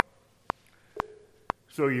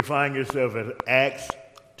So you find yourself at Acts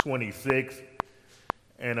 26,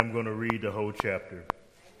 and I'm going to read the whole chapter.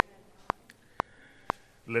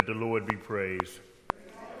 Let the Lord be praised.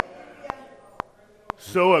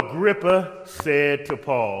 So Agrippa said to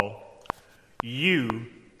Paul, "You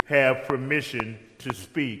have permission to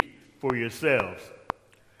speak for yourselves."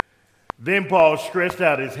 Then Paul stretched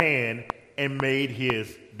out his hand and made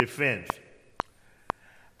his defense.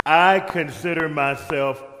 "I consider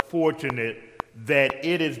myself fortunate that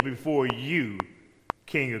it is before you,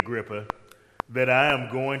 King Agrippa, that I am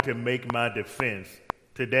going to make my defense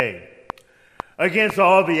today against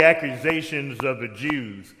all the accusations of the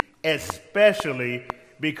Jews, especially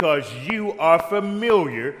because you are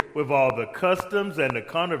familiar with all the customs and the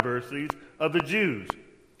controversies of the Jews.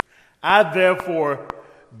 I therefore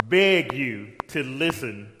beg you to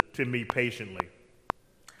listen to me patiently.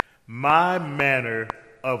 My manner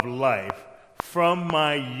of life from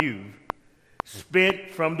my youth,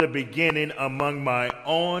 spent from the beginning among my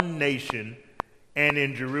own nation and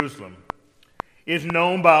in Jerusalem, is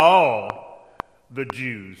known by all the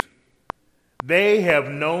Jews. They have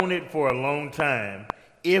known it for a long time,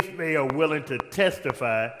 if they are willing to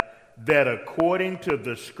testify that according to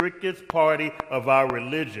the strictest party of our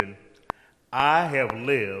religion, I have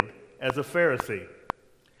lived as a Pharisee.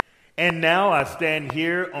 And now I stand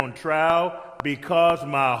here on trial because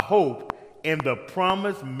my hope in the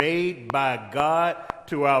promise made by God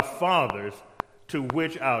to our fathers, to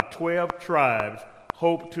which our 12 tribes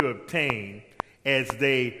hope to obtain as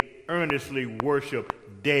they earnestly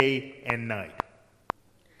worship day and night.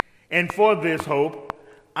 And for this hope,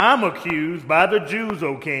 I'm accused by the Jews,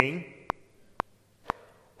 O king.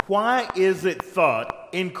 Why is it thought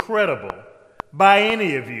incredible by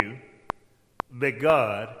any of you that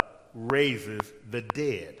God raises the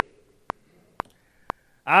dead?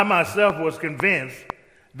 I myself was convinced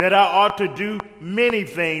that I ought to do many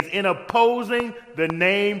things in opposing the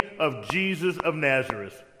name of Jesus of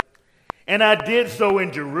Nazareth. And I did so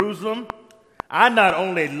in Jerusalem. I not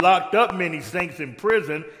only locked up many saints in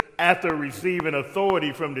prison after receiving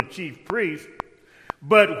authority from the chief priests,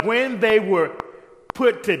 but when they were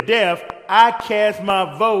put to death, I cast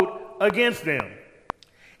my vote against them.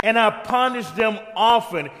 And I punished them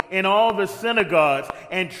often in all the synagogues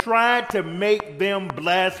and tried to make them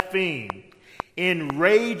blaspheme. In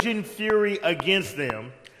rage and fury against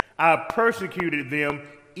them, I persecuted them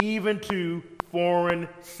even to foreign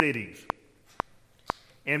cities.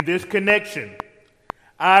 In this connection,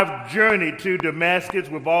 I've journeyed to Damascus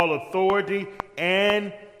with all authority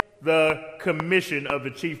and the commission of the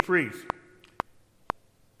chief priests.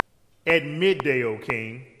 At midday, O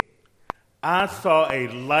king, I saw a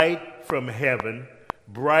light from heaven,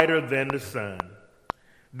 brighter than the sun,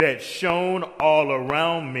 that shone all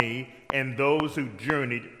around me and those who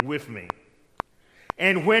journeyed with me.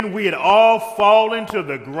 And when we had all fallen to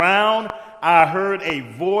the ground, I heard a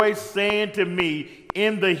voice saying to me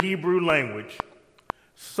in the Hebrew language,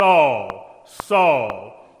 "Saul,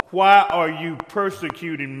 Saul, why are you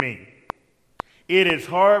persecuting me? It is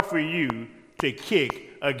hard for you to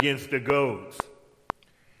kick against the goads."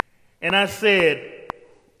 And I said,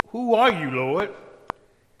 "Who are you, Lord?"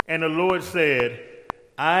 And the Lord said,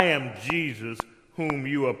 "I am Jesus whom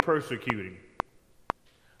you are persecuting.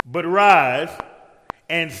 But rise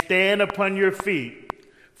and stand upon your feet,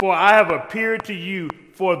 for I have appeared to you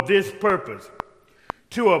for this purpose,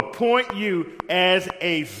 to appoint you as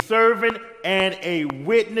a servant and a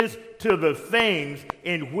witness to the things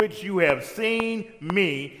in which you have seen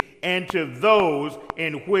me and to those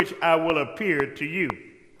in which I will appear to you,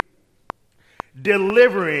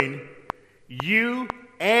 delivering you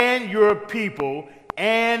and your people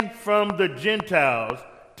and from the Gentiles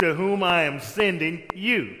to whom I am sending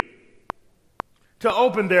you, to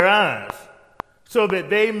open their eyes so that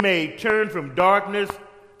they may turn from darkness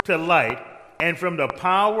to light and from the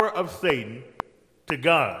power of Satan to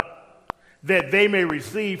God, that they may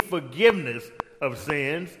receive forgiveness of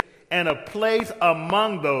sins and a place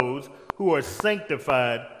among those who are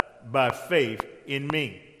sanctified by faith in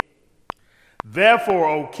me. Therefore,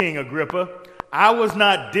 O King Agrippa, I was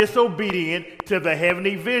not disobedient to the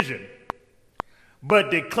heavenly vision,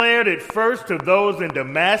 but declared it first to those in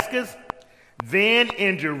Damascus, then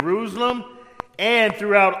in Jerusalem, and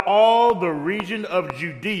throughout all the region of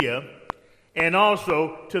Judea, and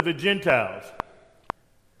also to the Gentiles,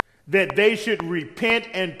 that they should repent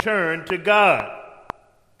and turn to God,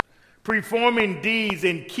 performing deeds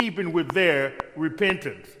in keeping with their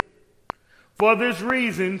repentance. For this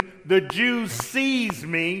reason, the Jews seized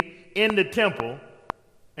me in the temple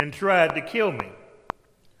and tried to kill me.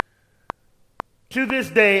 To this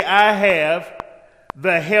day, I have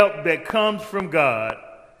the help that comes from God.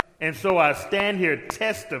 And so I stand here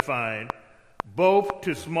testifying both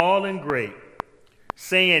to small and great,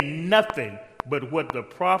 saying nothing but what the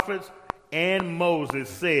prophets and Moses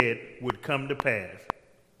said would come to pass,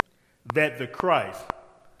 that the Christ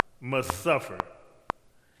must suffer,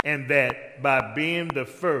 and that by being the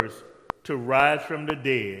first to rise from the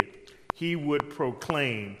dead, he would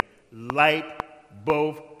proclaim light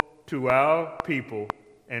both to our people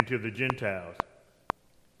and to the Gentiles.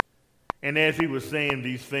 And as he was saying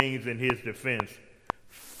these things in his defense,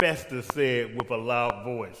 Festus said with a loud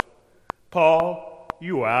voice, "Paul,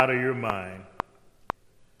 you are out of your mind.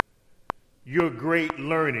 Your great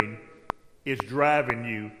learning is driving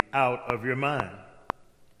you out of your mind."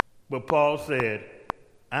 But Paul said,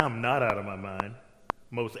 "I am not out of my mind,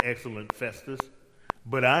 most excellent Festus,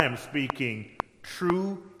 but I am speaking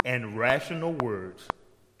true and rational words.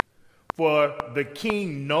 For the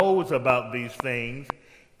king knows about these things,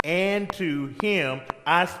 and to him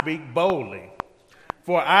I speak boldly.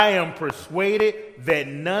 For I am persuaded that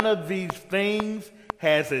none of these things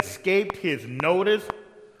has escaped his notice,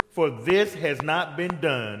 for this has not been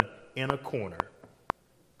done in a corner.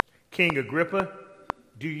 King Agrippa,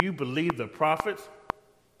 do you believe the prophets?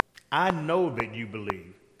 I know that you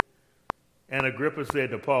believe." And Agrippa said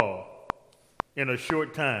to Paul, "In a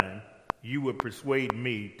short time, you would persuade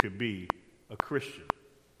me to be a Christian."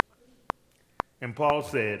 And Paul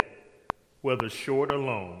said, whether short or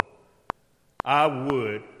long, "I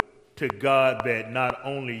would to God that not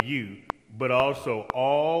only you, but also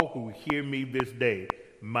all who hear me this day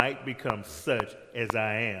might become such as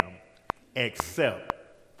I am, except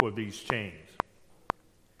for these chains."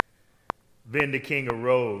 Then the king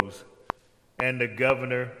arose, and the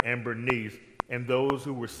governor and Bernice, and those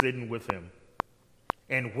who were sitting with him.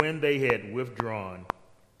 And when they had withdrawn,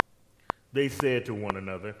 they said to one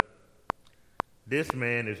another, "This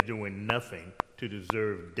man is doing nothing to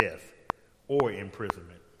deserve death or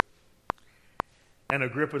imprisonment." And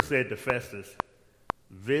Agrippa said to Festus,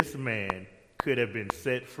 "This man could have been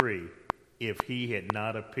set free if he had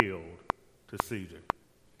not appealed to Caesar."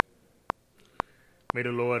 May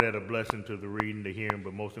the Lord add a blessing to the reading, the hearing,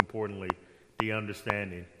 but most importantly, the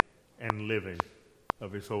understanding and living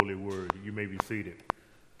of his holy word. You may be seated.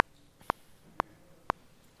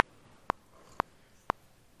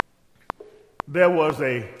 There was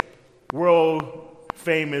a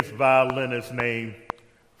world-famous violinist named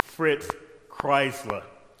Fritz Kreisler,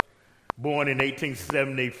 born in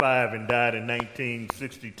 1875 and died in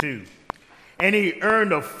 1962. And he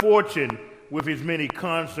earned a fortune with his many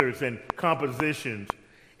concerts and compositions.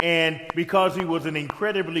 And because he was an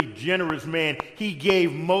incredibly generous man, he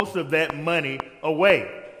gave most of that money away.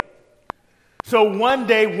 So one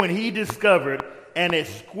day when he discovered an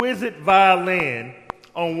exquisite violin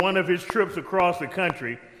on one of his trips across the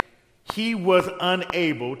country, he was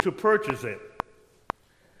unable to purchase it.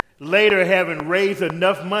 Later, having raised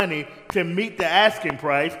enough money to meet the asking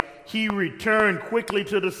price, he returned quickly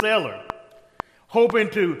to the seller, hoping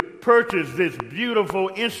to purchase this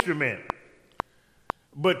beautiful instrument.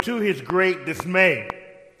 But to his great dismay,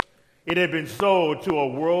 it had been sold to a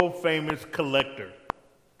world-famous collector.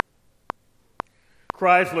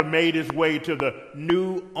 Chrysler made his way to the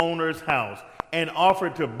new owner's house and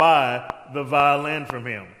offered to buy the violin from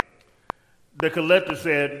him. The collector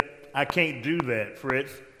said, "I can't do that,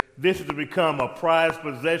 Fritz. This has become a prized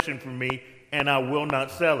possession for me, and I will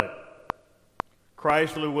not sell it."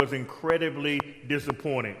 Chrysler was incredibly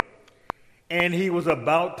disappointed, and he was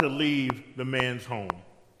about to leave the man's home.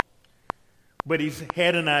 But he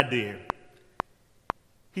had an idea.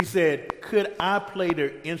 He said, "Could I play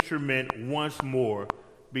the instrument once more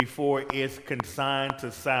before it's consigned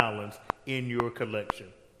to silence in your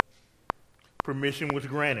collection?" Permission was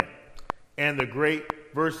granted, and the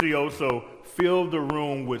great virtuoso filled the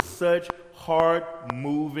room with such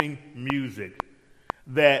heart-moving music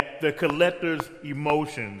that the collector's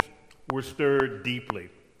emotions were stirred deeply.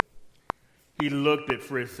 He looked at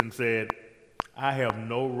Fritz and said, "I have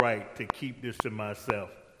no right to keep this to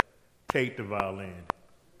myself. Take the violin.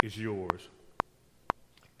 It's yours."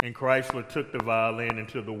 And Chrysler took the violin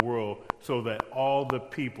into the world so that all the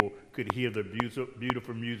people could hear the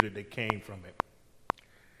beautiful music that came from it.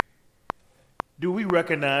 Do we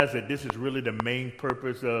recognize that this is really the main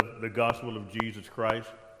purpose of the gospel of Jesus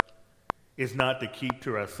Christ? It's not to keep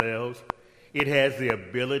to ourselves. It has the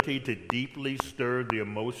ability to deeply stir the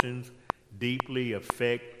emotions, deeply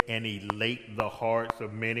affect and elate the hearts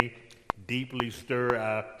of many, deeply stir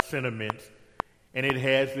our sentiments, and it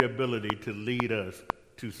has the ability to lead us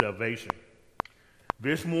to salvation.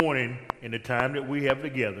 This morning, in the time that we have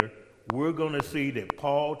together, we're going to see that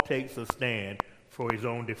Paul takes a stand for his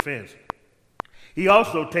own defense. He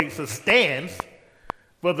also takes a stance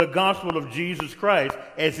for the gospel of Jesus Christ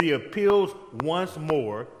as he appeals once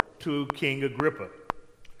more to King Agrippa.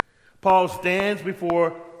 Paul stands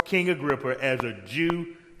before King Agrippa as a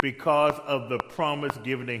Jew because of the promise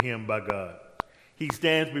given to him by God. He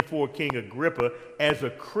stands before King Agrippa as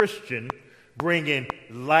a Christian, bringing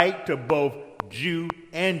light to both Jew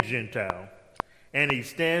and Gentile. And he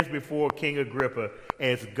stands before King Agrippa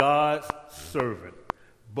as God's servant,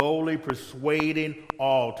 boldly persuading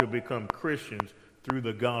all to become Christians through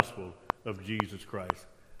the gospel of Jesus Christ.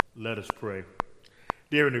 Let us pray.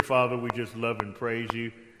 Dear Heavenly Father, we just love and praise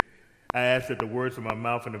you. I ask that the words of my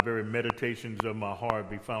mouth and the very meditations of my heart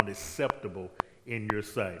be found acceptable in your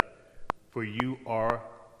sight. For you are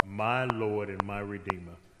my Lord and my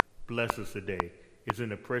Redeemer. Bless us today. It's in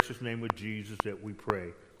the precious name of Jesus that we pray.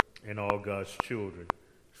 And all God's children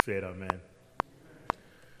said amen.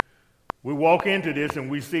 We walk into this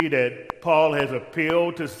and we see that Paul has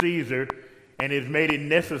appealed to Caesar and has made it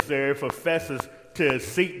necessary for Festus to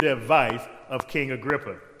seek the advice of King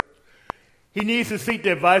Agrippa. He needs to seek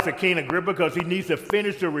the advice of King Agrippa because he needs to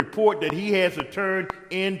finish the report that he has to turn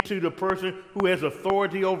into the person who has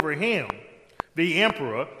authority over him, the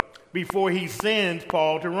emperor, before he sends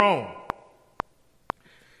Paul to Rome.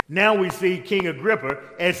 Now we see King Agrippa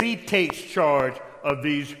as he takes charge of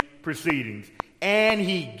these proceedings, and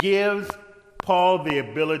he gives Paul the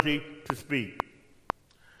ability to speak.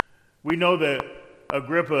 We know that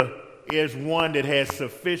Agrippa is one that has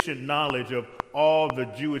sufficient knowledge of all the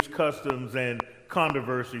Jewish customs and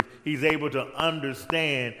controversies. He's able to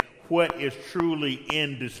understand what is truly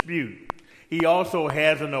in dispute. He also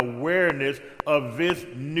has an awareness of this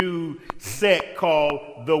new sect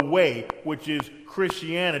called the Way, which is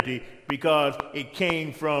Christianity, because it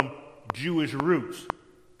came from Jewish roots.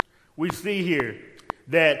 We see here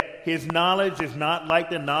that his knowledge is not like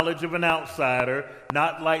the knowledge of an outsider,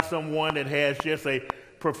 not like someone that has just a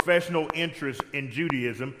professional interest in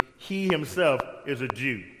Judaism. He himself is a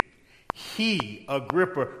Jew. He,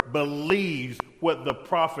 Agrippa, believes what the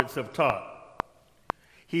prophets have taught.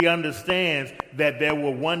 He understands that there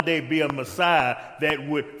will one day be a Messiah that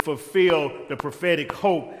would fulfill the prophetic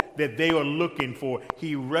hope that they are looking for.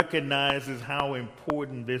 He recognizes how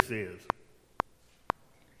important this is.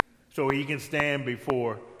 So he can stand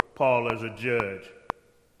before Paul as a judge.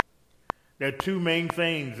 There are two main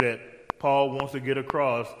things that Paul wants to get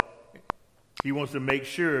across. He wants to make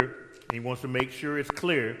sure it's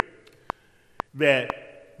clear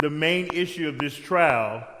that the main issue of this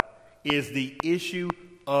trial is the issue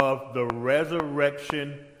of the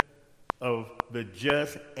resurrection of the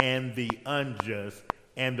just and the unjust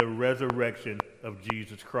and the resurrection of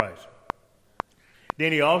Jesus Christ.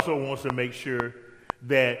 Then he also wants to make sure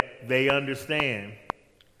that they understand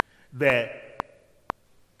that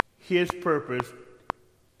his purpose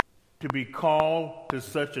to be called to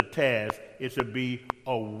such a task is to be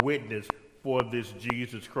a witness for this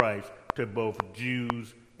Jesus Christ to both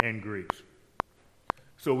Jews and Greeks.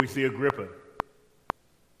 So we see Agrippa.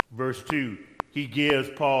 Verse 2, he gives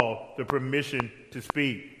Paul the permission to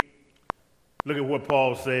speak. Look at what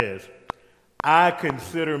Paul says. I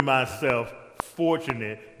consider myself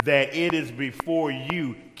fortunate that it is before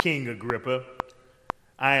you, King Agrippa,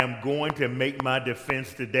 I am going to make my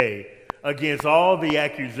defense today against all the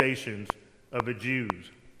accusations of the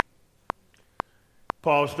Jews.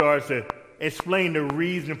 Paul starts to explain the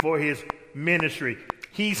reason for his ministry.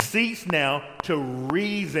 He seeks now to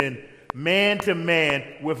reason man to man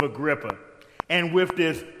with Agrippa. And with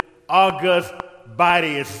this august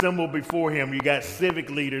body assembled before him, you got civic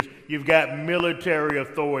leaders, you've got military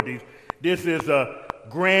authorities. This is a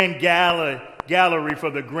grand gallery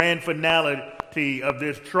for the grand finality of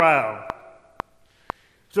this trial.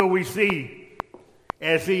 So we see,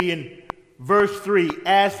 as he in verse 3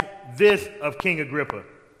 asks this of King Agrippa,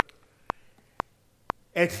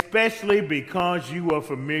 especially because you are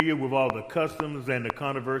familiar with all the customs and the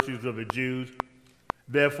controversies of the Jews,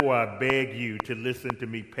 therefore I beg you to listen to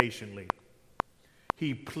me patiently.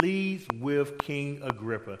 He pleads with King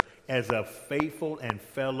Agrippa as a faithful and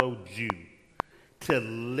fellow Jew to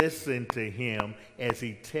listen to him as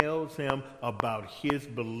he tells him about his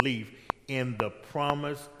belief in the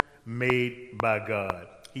promise made by God.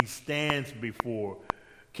 He stands before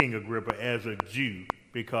King Agrippa as a Jew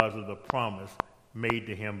because of the promise made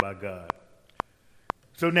to him by God.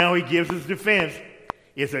 So now he gives his defense.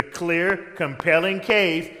 It's a clear, compelling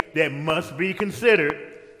case that must be considered.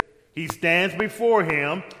 He stands before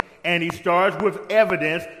him and he starts with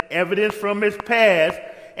evidence from his past,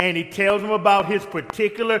 and he tells him about his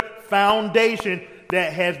particular foundation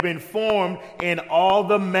that has been formed in all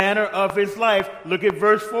the manner of his life. Look at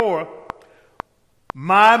verse 4.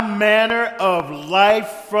 My manner of life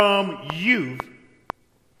from youth,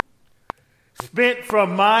 spent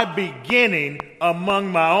from my beginning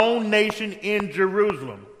among my own nation in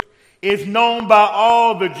Jerusalem, is known by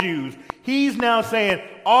all the Jews. He's now saying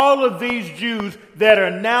all of these Jews that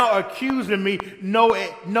are now accusing me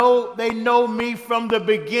they know me from the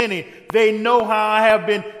beginning. They know how I have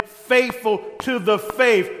been faithful to the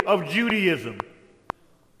faith of Judaism.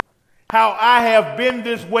 How I have been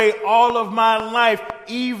this way all of my life,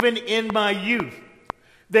 even in my youth.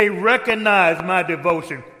 They recognize my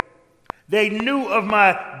devotion. They knew of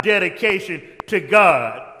my dedication to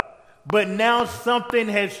God. But now something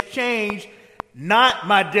has changed. Not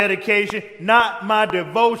my dedication, not my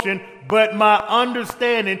devotion, but my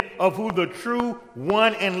understanding of who the true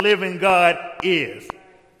one and living God is.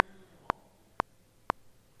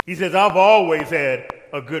 He says, I've always had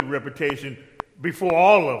a good reputation before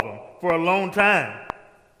all of them for a long time.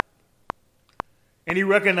 And he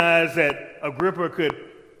recognized that Agrippa could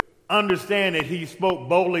understand that he spoke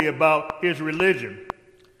boldly about his religion.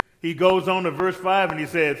 He goes on to verse 5 and he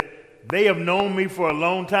says, they have known me for a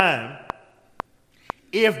long time.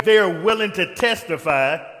 If they're willing to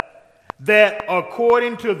testify that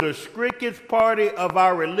according to the strictest party of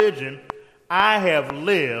our religion, I have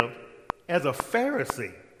lived as a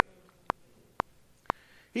Pharisee.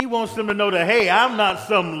 He wants them to know that, hey, I'm not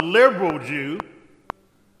some liberal Jew.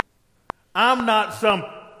 I'm not some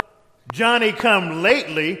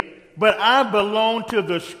Johnny-come-lately, but I belong to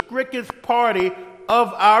the strictest party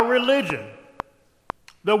of our religion,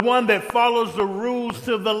 the one that follows the rules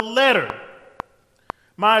to the letter.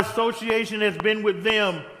 My association has been with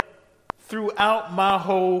them throughout my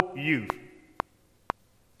whole youth.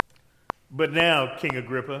 But now, King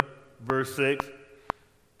Agrippa, verse 6,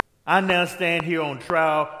 I now stand here on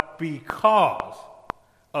trial because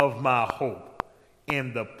of my hope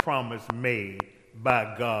in the promise made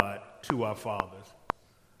by God to our fathers.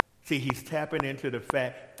 See, he's tapping into the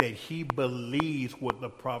fact that he believes what the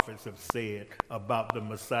prophets have said about the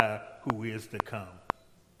Messiah who is to come.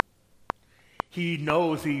 He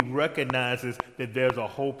knows, he recognizes that there's a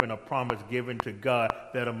hope and a promise given to God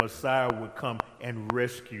that a Messiah would come and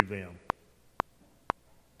rescue them.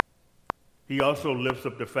 He also lifts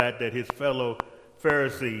up the fact that his fellow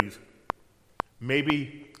Pharisees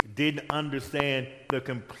maybe didn't understand the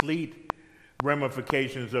complete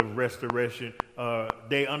ramifications of restoration.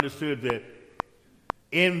 They understood that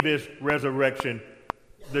in this resurrection,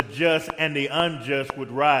 the just and the unjust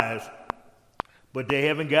would rise. But they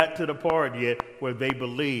haven't got to the part yet where they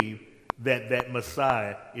believe that that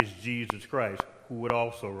Messiah is Jesus Christ, who would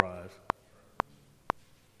also rise.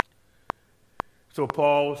 So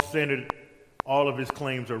Paul centered all of his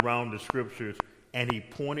claims around the scriptures, and he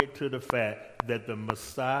pointed to the fact that the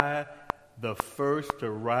Messiah, the first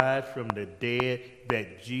to rise from the dead,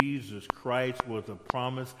 that Jesus Christ was a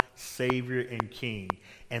promised Savior and King,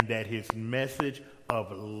 and that his message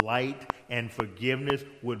of light and forgiveness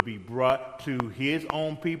would be brought to his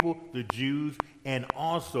own people, the Jews, and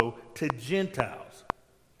also to Gentiles.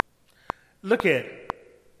 Look at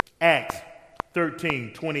Acts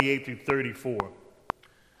 13, 28 through 34.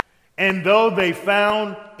 And though they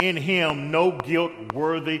found in him no guilt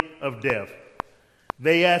worthy of death,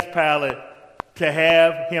 they asked Pilate to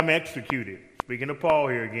have him executed. Speaking of Paul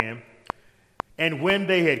here again. And when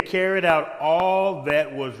they had carried out all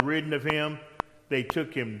that was written of him, they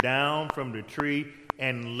took him down from the tree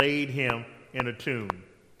and laid him in a tomb.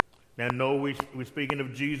 Now, no, we're speaking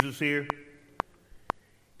of Jesus here.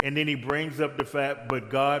 And then he brings up the fact, but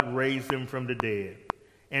God raised him from the dead.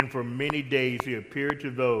 And for many days he appeared to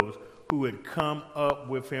those who had come up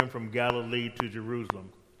with him from Galilee to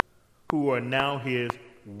Jerusalem, who are now his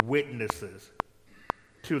witnesses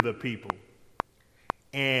to the people,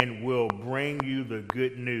 and will bring you the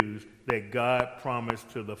good news that God promised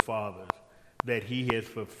to the fathers, that he has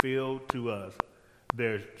fulfilled to us,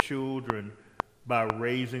 their children, by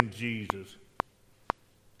raising Jesus,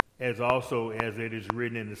 as also as it is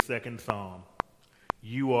written in the second Psalm,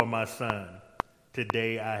 you are my son,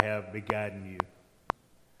 today I have begotten you.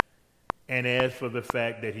 And as for the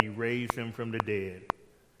fact that he raised him from the dead,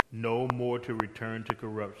 no more to return to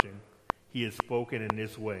corruption, he has spoken in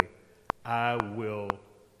this way, I will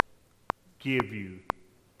give you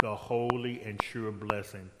the holy and sure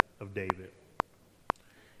blessing of David.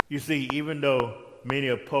 You see, even though many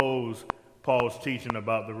oppose Paul's teaching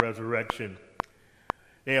about the resurrection,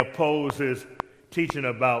 they oppose his teaching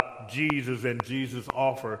about Jesus and Jesus'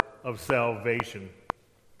 offer of salvation.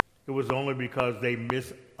 It was only because they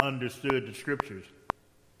misunderstood the scriptures.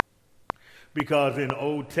 Because in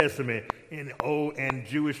Old Testament, in Old and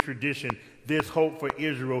Jewish tradition, this hope for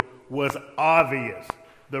Israel was obvious.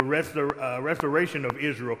 The restoration of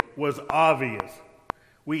Israel was obvious.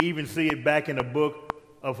 We even see it back in the book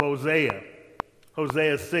of Hosea.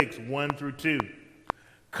 Hosea 6, 1 through 2.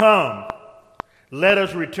 Come, let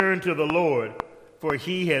us return to the Lord, for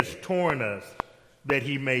he has torn us, that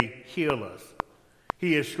he may heal us.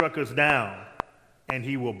 He has struck us down, and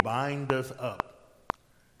he will bind us up.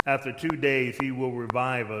 After 2 days he will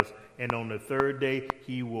revive us, and on the third day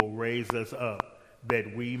he will raise us up,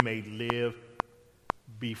 that we may live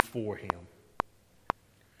before him.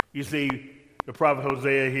 You see, the prophet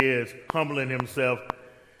Hosea here is humbling himself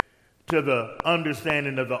to the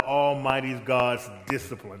understanding of the Almighty God's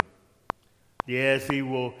discipline. Yes, he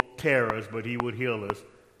will tear us, but he will heal us.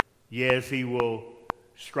 Yes, he will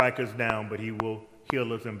strike us down, but he will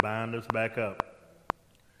heal us and bind us back up.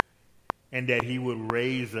 And that he would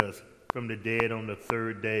raise us from the dead on the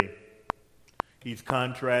third day. He's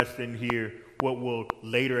contrasting here what will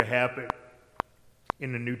later happen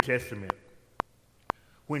in the New Testament,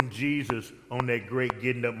 when Jesus, on that great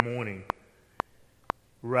getting up morning,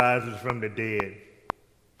 rises from the dead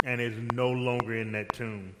and is no longer in that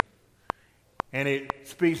tomb. And it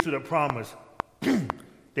speaks to the promise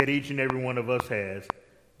that each and every one of us has,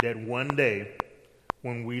 that one day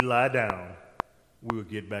when we lie down, we will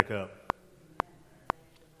get back up.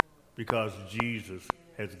 Because Jesus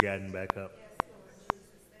has gotten back up.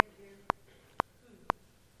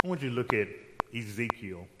 I want you to look at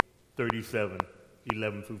Ezekiel 37,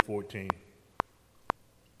 11 through 14.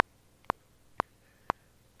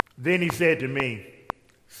 Then he said to me,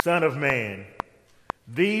 Son of man,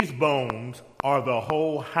 these bones are the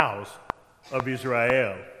whole house of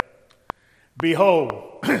Israel.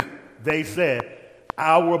 Behold, they said,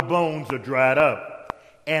 our bones are dried up,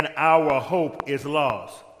 and our hope is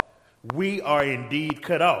lost. We are indeed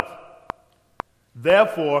cut off.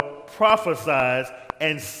 Therefore prophesied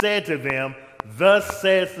and said to them, Thus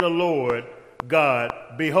says the Lord God,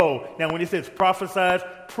 behold. Now when he says prophesied,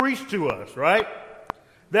 preach to us, right?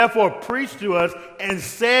 Therefore preach to us and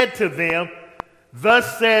said to them,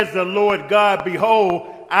 Thus says the Lord God, behold,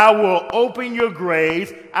 I will open your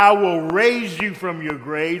graves, I will raise you from your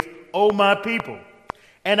graves, O my people,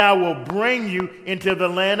 and I will bring you into the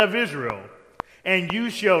land of Israel. And you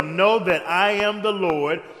shall know that I am the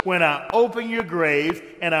Lord when I open your graves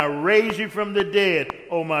and I raise you from the dead,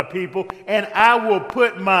 O my people, and I will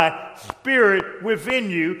put my spirit within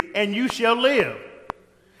you, and you shall live.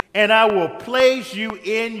 And I will place you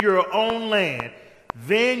in your own land.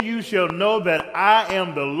 Then you shall know that I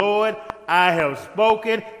am the Lord. I have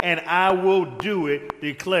spoken, and I will do it,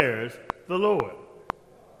 declares the Lord.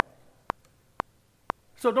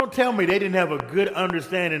 So don't tell me they didn't have a good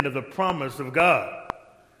understanding of the promise of God.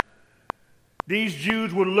 These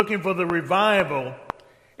Jews were looking for the revival,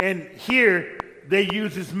 and here they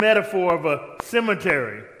use this metaphor of a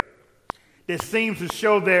cemetery that seems to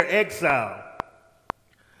show their exile.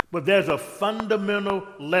 But there's a fundamental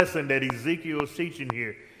lesson that Ezekiel is teaching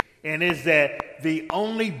here, and it's that the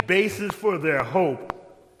only basis for their hope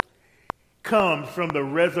comes from the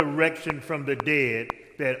resurrection from the dead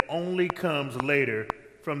that only comes later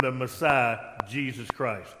from the Messiah, Jesus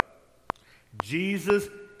Christ. Jesus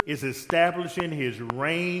is establishing his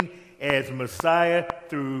reign as Messiah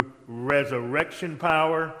through resurrection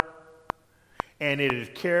power, and it is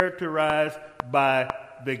characterized by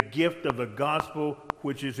the gift of the gospel,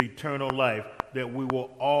 which is eternal life, that we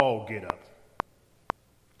will all get up.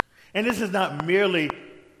 And this is not merely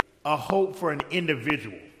a hope for an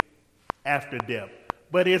individual after death,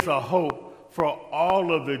 but it's a hope for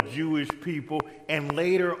all of the Jewish people, and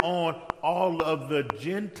later on all of the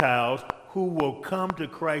Gentiles who will come to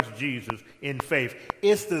Christ Jesus in faith.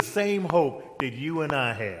 It's the same hope that you and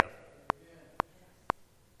I have.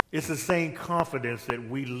 It's the same confidence that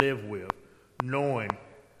we live with, knowing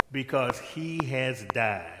because he has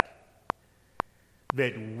died,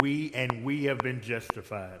 that we have been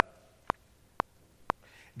justified.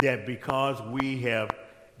 That because we have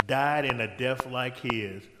died in a death like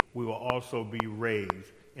his, we will also be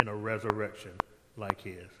raised in a resurrection like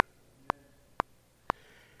his.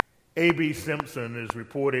 A.B. Simpson is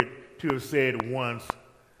reported to have said once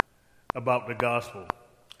about the gospel.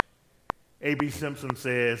 A.B. Simpson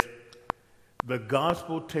says, the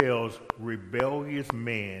gospel tells rebellious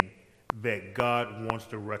men that God wants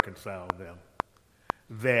to reconcile them,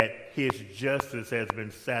 that his justice has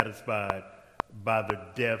been satisfied by the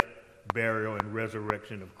death, burial, and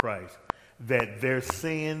resurrection of Christ, that their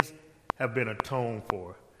sins have been atoned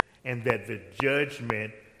for, and that the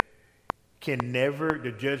judgment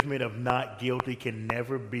the judgment of not guilty can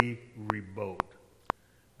never be revoked,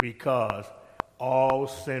 because all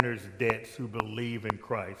sinners' debts who believe in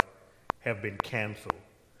Christ have been canceled.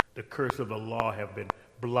 The curse of the law have been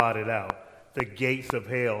blotted out. The gates of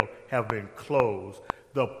hell have been closed.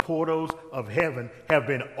 The portals of heaven have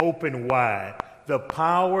been opened wide. The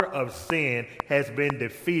power of sin has been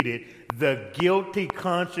defeated. The guilty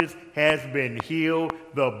conscience has been healed.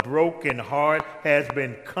 The broken heart has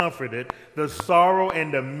been comforted. The sorrow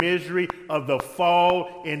and the misery of the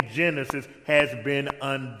fall in Genesis has been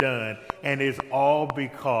undone. And it's all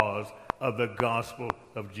because of the gospel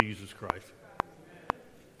of Jesus Christ.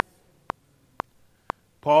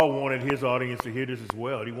 Paul wanted his audience to hear this as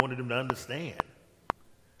well. He wanted them to understand.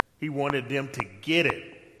 He wanted them to get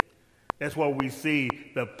it. That's why we see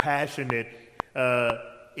the passionate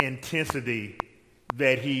intensity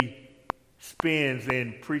that he spends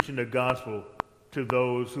in preaching the gospel to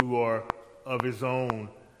those who are of his own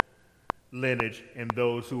lineage and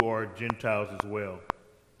those who are Gentiles as well.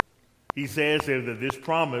 He says there that this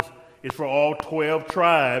promise is for all 12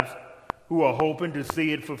 tribes who are hoping to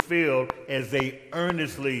see it fulfilled as they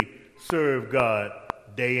earnestly serve God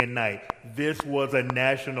day and night. This was a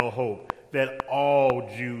national hope that all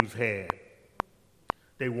Jews had.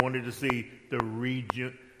 They wanted to see the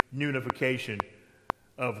reunification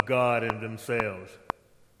of God and themselves.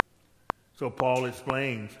 So Paul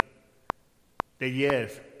explains that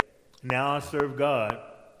yes, now I serve God,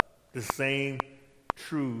 the same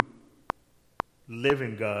true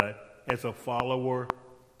living God, as a follower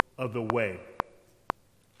of the way.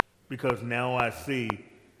 Because now I see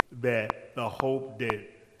that the hope that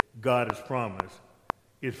God has promised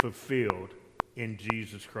is fulfilled in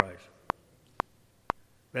Jesus Christ.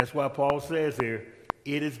 That's why Paul says here,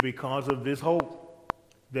 it is because of this hope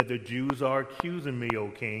that the Jews are accusing me, O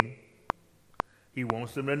king. He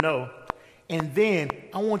wants them to know. And then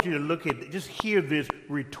I want you to look at, just hear this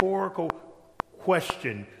rhetorical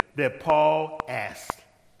question that Paul asked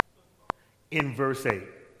in verse 8.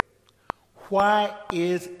 Why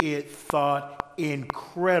is it thought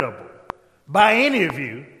incredible by any of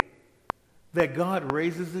you that God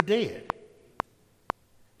raises the dead?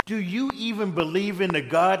 Do you even believe in the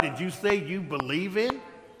God that you say you believe in?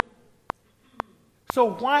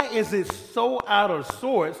 So why is it so out of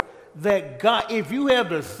sorts that God, if you have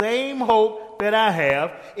the same hope that I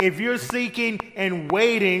have, if you're seeking and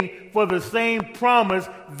waiting for the same promise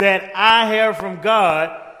that I have from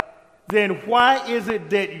God, then why is it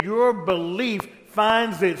that your belief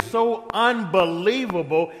finds it so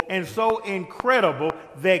unbelievable and so incredible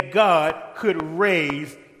that God could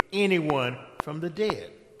raise anyone from the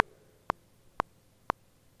dead?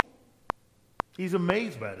 He's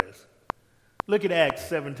amazed by this. Look at Acts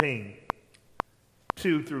 17,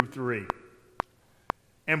 2 through 3.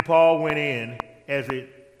 And Paul went in, as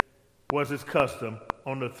it was his custom,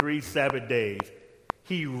 on the 3 Sabbath days.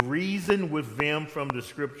 He reasoned with them from the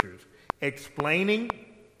Scriptures, explaining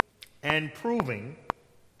and proving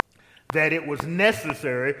that it was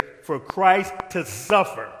necessary for Christ to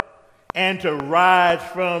suffer and to rise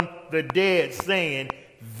from the dead, saying,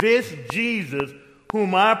 this Jesus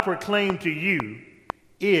whom I proclaim to you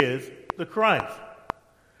is the Christ.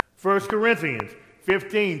 1 Corinthians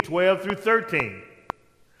 15, 12 through 13.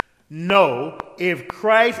 No, if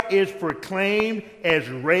Christ is proclaimed as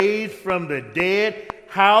raised from the dead,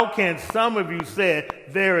 how can some of you say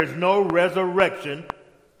there is no resurrection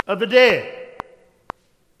of the dead?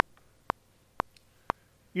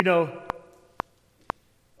 You know,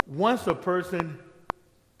 once a person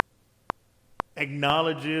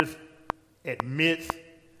acknowledges, admits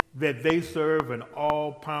that they serve an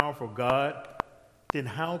all-powerful God, then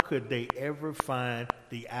how could they ever find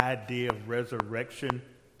the idea of resurrection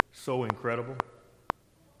so incredible?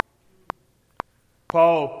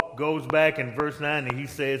 Paul goes back in verse 9 and he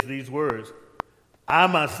says these words, I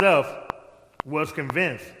myself was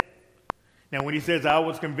convinced. Now when he says I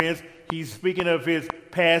was convinced, he's speaking of his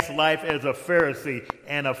past life as a Pharisee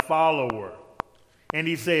and a follower. And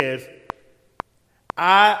he says,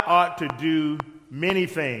 I ought to do many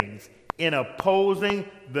things in opposing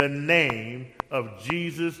the name of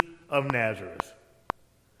Jesus of Nazareth.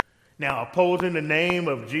 Now, opposing the name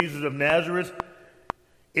of Jesus of Nazareth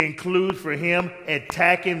includes for him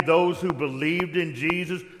attacking those who believed in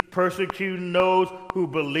Jesus, persecuting those who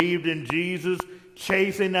believed in Jesus,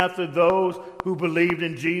 chasing after those who believed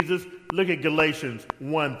in Jesus. Look at Galatians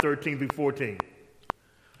 1, 13 through 14.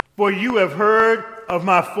 For you have heard of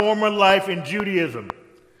my former life in Judaism,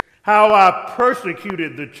 how I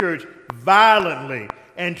persecuted the church violently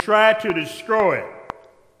and tried to destroy it.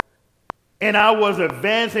 And I was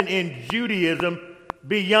advancing in Judaism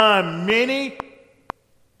beyond many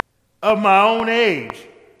of my own age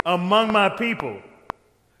among my people.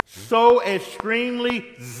 So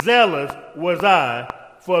extremely zealous was I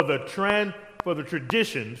for the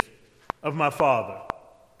traditions of my father.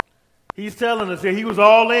 He's telling us that he was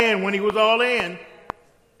all in when he was all in.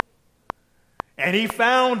 And he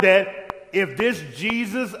found that if this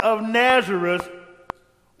Jesus of Nazareth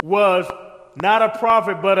was not a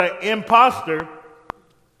prophet but an imposter,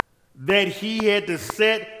 that he had to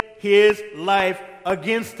set his life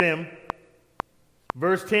against him.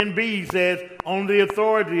 Verse 10b says, on the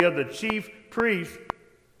authority of the chief priest,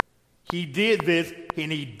 he did this,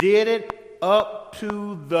 and he did it up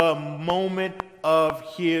to the moment of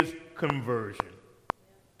his conversion.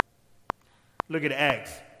 Look at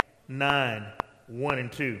Acts 9, 1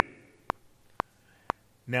 and 2.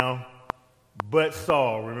 Now, but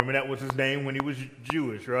Saul, remember that was his name when he was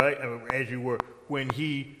Jewish, right? As you were, when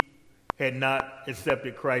he had not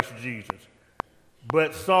accepted Christ Jesus.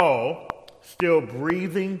 But Saul, still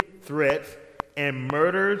breathing threats and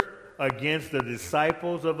murders against the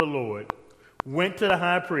disciples of the Lord, went to the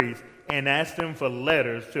high priest and asked him for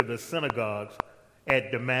letters to the synagogues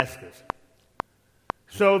at Damascus,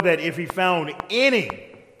 so that if he found any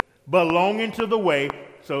belonging to the way,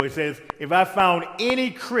 so it says, if I found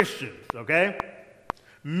any Christians, okay,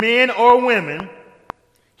 men or women,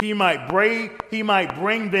 he might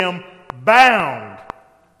bring them bound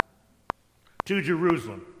to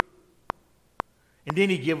Jerusalem. And then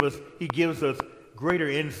he gives us greater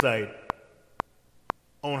insight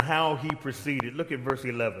on how he proceeded. Look at verse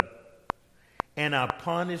 11. And I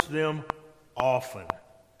punished them often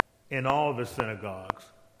in all the synagogues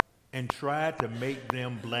and tried to make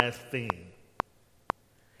them blaspheme.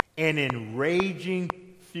 And in raging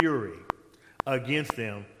fury against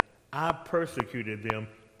them, I persecuted them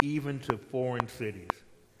even to foreign cities.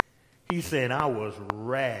 He said, I was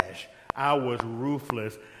rash. I was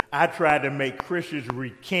ruthless. I tried to make Christians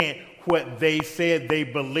recant what they said they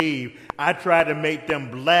believed. I tried to make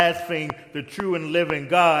them blaspheme the true and living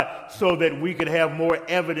God so that we could have more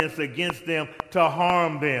evidence against them to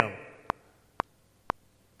harm them.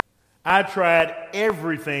 I tried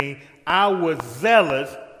everything. I was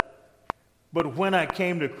zealous. But when I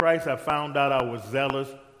came to Christ, I found out I was zealous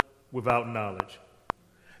without knowledge.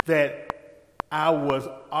 That I was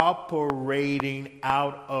operating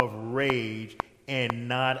out of rage and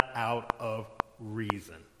not out of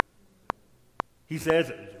reason. He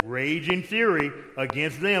says, rage and fury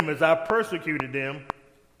against them as I persecuted them.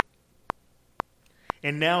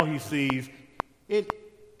 And now he sees it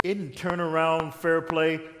didn't turn around fair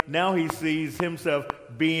play. Now he sees himself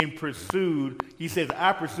being pursued. He says,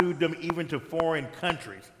 I pursued them even to foreign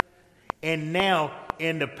countries. And now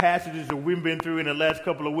in the passages that we've been through in the last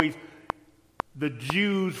couple of weeks, the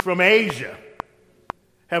Jews from Asia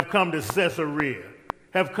have come to Caesarea,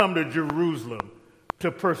 have come to Jerusalem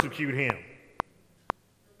to persecute him.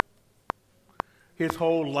 His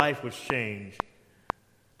whole life was changed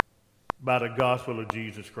by the gospel of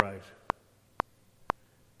Jesus Christ.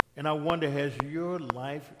 And I wonder, has your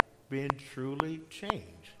life been truly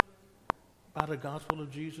changed by the gospel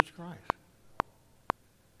of Jesus Christ?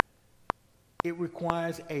 It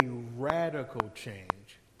requires a radical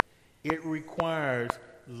change. It requires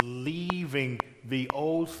leaving the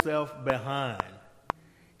old self behind.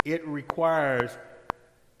 It requires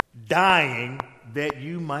dying that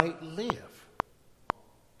you might live.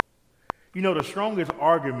 You know, the strongest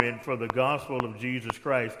argument for the gospel of Jesus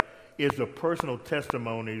Christ is the personal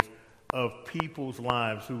testimonies of people's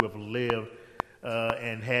lives who have lived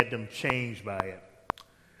and had them changed by it.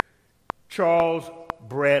 Charles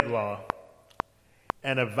Bradlaugh,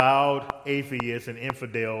 an avowed atheist and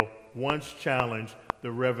infidel, once challenged the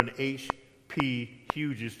Reverend H.P.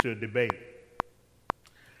 Hughes to a debate.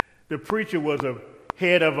 The preacher was a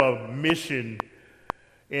head of a mission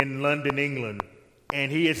in London, England, and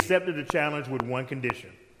he accepted the challenge with one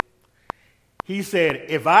condition. He said,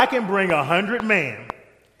 if I can bring 100 men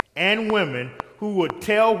and women who would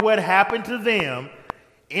tell what happened to them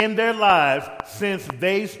in their lives since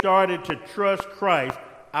they started to trust Christ,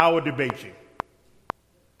 I will debate you.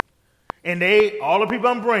 And all the people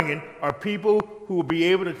I'm bringing are people who will be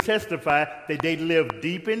able to testify that they lived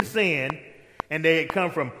deep in sin and they had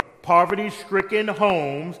come from poverty-stricken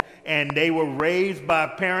homes and they were raised by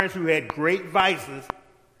parents who had great vices.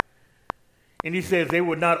 And he says they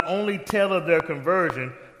would not only tell of their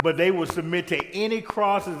conversion, but they would submit to any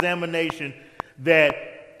cross-examination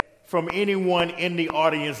that from anyone in the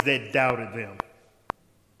audience that doubted them.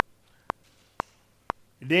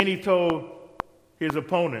 And then he told his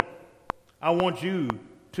opponent, I want you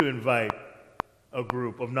to invite a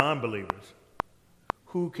group of non-believers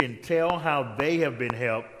who can tell how they have been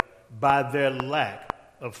helped by their lack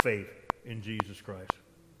of faith in Jesus Christ.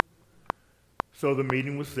 So the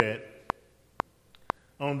meeting was set.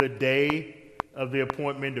 On the day of the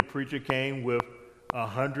appointment, the preacher came with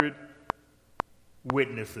 100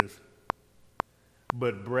 witnesses,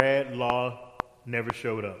 but Brad Law never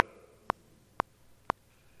showed up.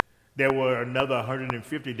 There were another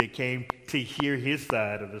 150 that came to hear his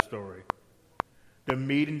side of the story. The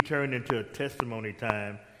meeting turned into a testimony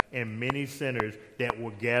time, and many sinners that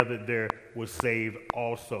were gathered there were saved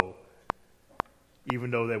also,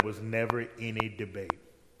 even though there was never any debate.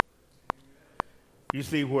 You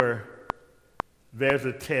see, where there's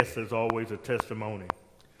a test, there's always a testimony.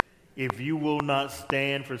 If you will not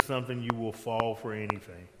stand for something, you will fall for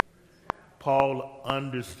anything. Paul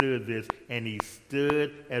understood this, and he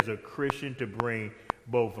stood as a Christian to bring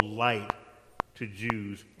both light to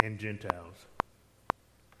Jews and Gentiles.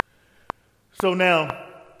 So now,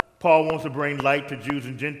 Paul wants to bring light to Jews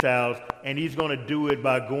and Gentiles, and he's going to do it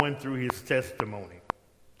by going through his testimony.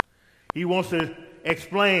 He wants to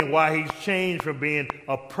explain why he's changed from being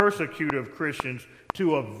a persecutor of Christians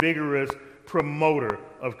to a vigorous promoter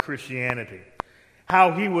of Christianity.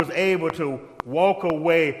 How he was able to walk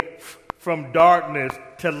away from darkness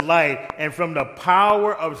to light and from the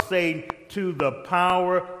power of Satan to the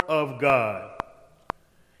power of God.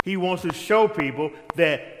 He wants to show people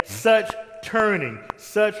that such turning,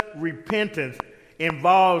 such repentance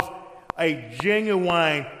involves a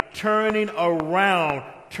genuine turning around,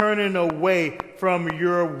 turning away from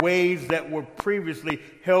your ways that were previously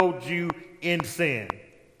held you in sin.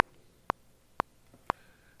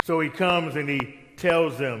 So he comes and he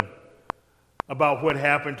tells them about what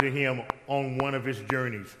happened to him on one of his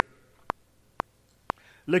journeys.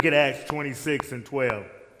 Look at Acts 26 and 12.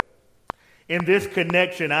 In this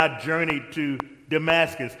connection, I journeyed to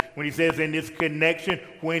Damascus. When he says in this connection,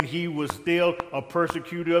 when he was still a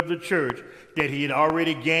persecutor of the church, that he had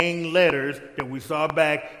already gained letters that we saw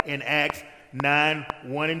back in Acts 9,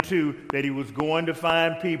 1 and 2, that he was going to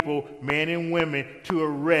find people, men and women, to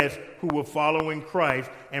arrest who were following Christ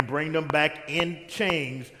and bring them back in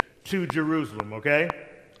chains to Jerusalem, okay?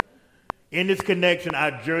 In this connection,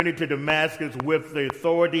 I journeyed to Damascus with the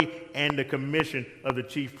authority and the commission of the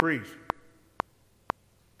chief priest.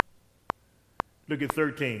 Look at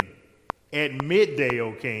 13. At midday,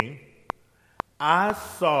 O king, I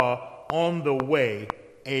saw on the way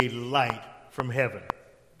a light from heaven,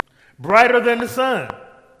 brighter than the sun,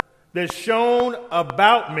 that shone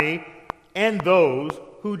about me and those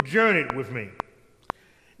who journeyed with me.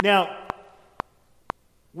 Now,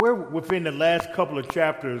 we're within the last couple of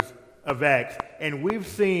chapters of Acts, and we've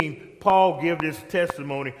seen Paul give this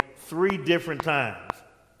testimony 3 different times.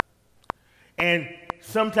 And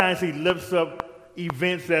sometimes he lifts up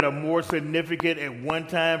events that are more significant at one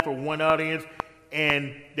time for one audience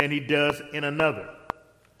and than he does in another.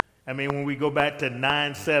 I mean, when we go back to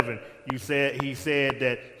 9:7, he said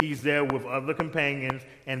that he's there with other companions,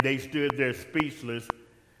 and they stood there speechless.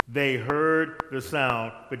 They heard the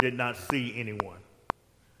sound, but did not see anyone,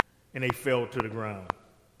 and they fell to the ground.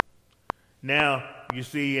 Now, you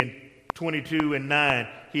see in 22 and 9,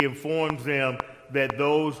 he informs them that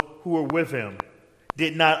those who were with him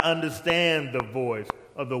did not understand the voice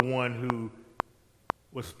of the one who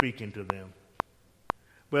was speaking to them.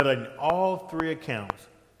 But in all 3 accounts,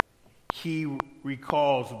 he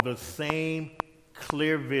recalls the same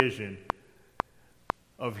clear vision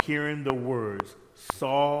of hearing the words,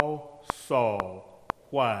 "Saul, Saul,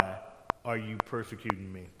 why are you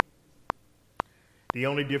persecuting me?" The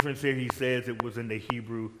only difference here, he says it was in the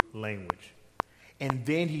Hebrew language. And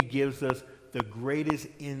then he gives us the greatest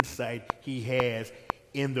insight he has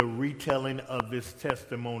in the retelling of this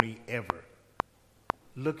testimony ever.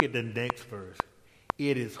 Look at the next verse.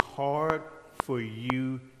 It is hard for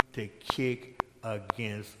you to kick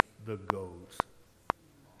against the goads.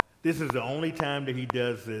 This is the only time that he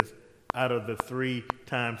does this out of the 3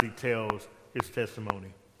 times he tells his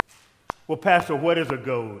testimony. Well, Pastor, what is a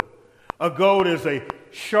goad? A goad is a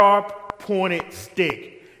sharp, pointed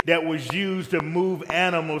stick that was used to move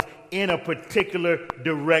animals in a particular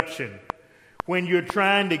direction. When you're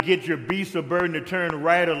trying to get your beast or burden to turn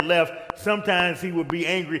right or left, sometimes he would be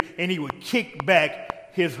angry and he would kick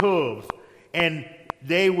back his hooves, and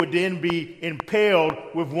they would then be impaled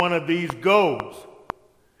with one of these goads.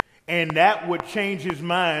 And that would change his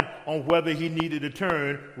mind on whether he needed to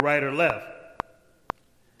turn right or left.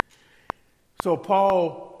 So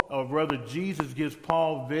Jesus gives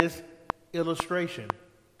Paul this illustration,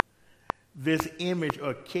 this image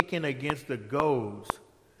of kicking against the goads.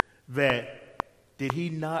 That did he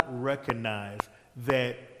not recognize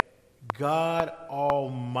that God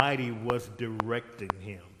Almighty was directing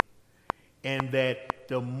him, and that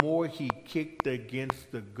the more he kicked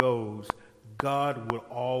against the goals, God would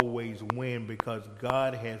always win, because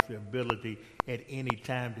God has the ability at any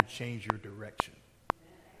time to change your direction.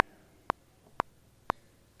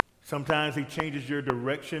 Sometimes he changes your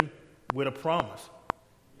direction with a promise.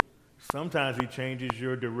 Sometimes he changes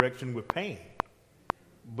your direction with pain.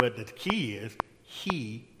 But the key is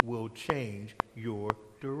he will change your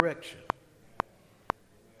direction.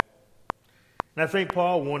 And I think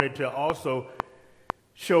Paul wanted to also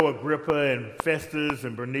show Agrippa and Festus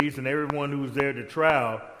and Bernice and everyone who was there at the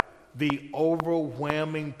trial the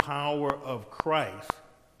overwhelming power of Christ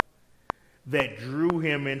that drew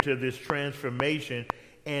him into this transformation,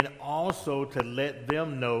 and also to let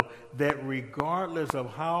them know that regardless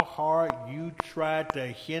of how hard you try to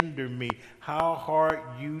hinder me, how hard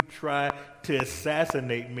you try to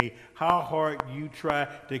assassinate me, how hard you try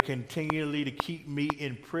to continually to keep me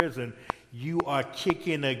in prison, you are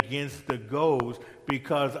kicking against the goals,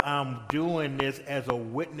 because I'm doing this as a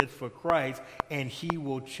witness for Christ, and he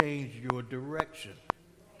will change your direction.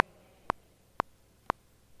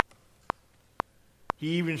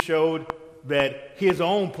 He even showed that his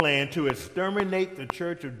own plan to exterminate the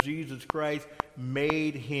church of Jesus Christ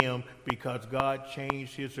made him, because God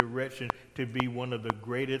changed his direction, to be one of the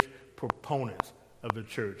greatest proponents of the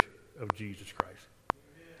church of Jesus Christ.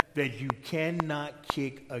 That you cannot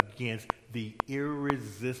kick against the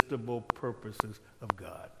irresistible purposes of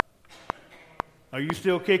God. Are you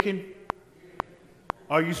still kicking?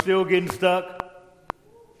 Are you still getting stuck?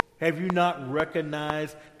 Have you not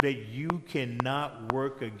recognized that you cannot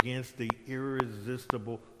work against the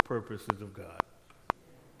irresistible purposes of God?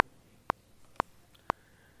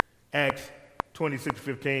 Acts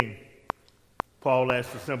 26:15, Paul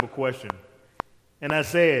asked a simple question. And I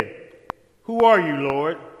said, "Who are you,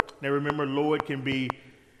 Lord?" Now remember, Lord can be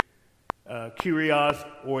Kyrios,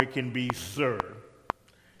 or it can be Sir.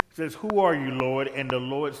 It says, "Who are you, Lord?" And the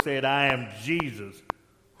Lord said, "I am Jesus,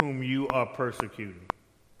 whom you are persecuting."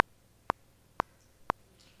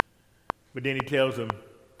 But then he tells him,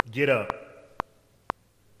 "Get up,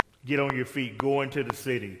 get on your feet, go into the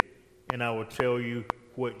city, and I will tell you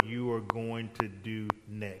what you are going to do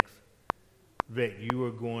next. That you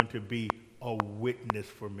are going to be a witness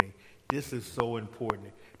for me." This is so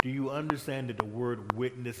important. Do you understand that the word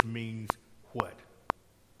witness means what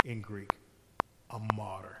in Greek? A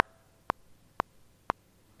martyr.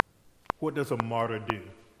 What does a martyr do?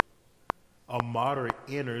 A martyr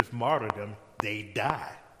enters martyrdom. They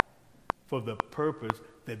die for the purpose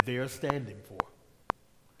that they're standing for.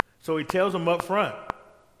 So he tells them up front,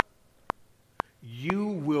 you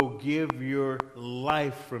will give your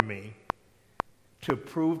life for me to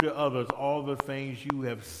prove to others all the things you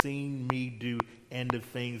have seen me do and the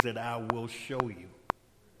things that I will show you.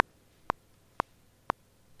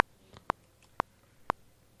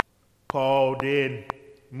 Paul did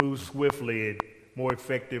move swiftly and more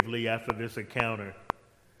effectively after this encounter.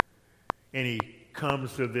 And he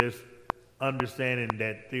comes to this understanding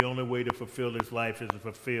that the only way to fulfill his life is to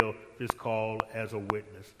fulfill this call as a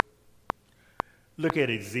witness. Look at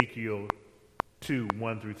Ezekiel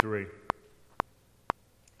 2:1-3.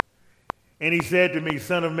 And he said to me,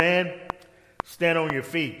 "Son of man, stand on your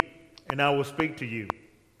feet, and I will speak to you."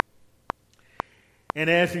 And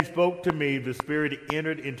as he spoke to me, the Spirit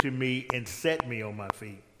entered into me and set me on my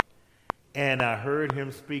feet. And I heard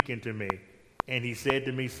him speaking to me. And he said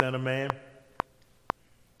to me, "Son of man,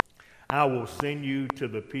 I will send you to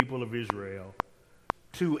the people of Israel,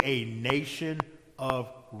 to a nation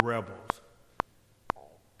of rebels."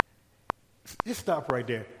 Just stop right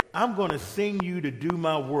there. I'm going to send you to do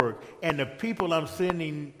my work, and the people I'm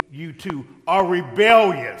sending you to are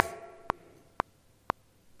rebellious.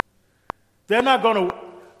 They're not going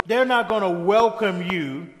to welcome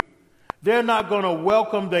you. They're not going to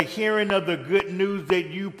welcome the hearing of the good news that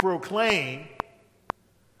you proclaim.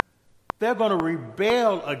 They're going to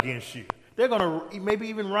rebel against you. They're going to maybe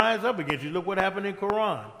even rise up against you. Look what happened in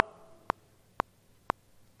Quran.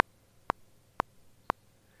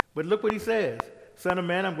 But look what he says. "Son of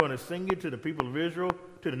man, I'm going to send you to the people of Israel,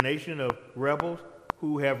 to the nation of rebels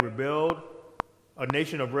who have rebelled, a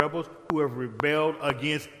nation of rebels who have rebelled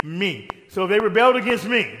against me." So if they rebelled against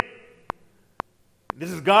me,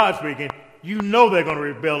 this is God speaking, you know they're going to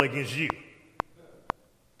rebel against you.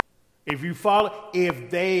 If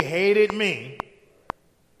they hated me,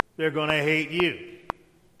 they're going to hate you.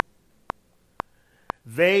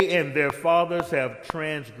 They and their fathers have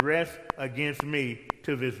transgressed against me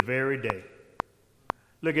to this very day.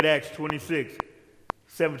 Look at Acts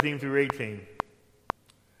 26:17-18.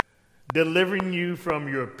 delivering you from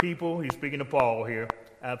your people. He's speaking to Paul here.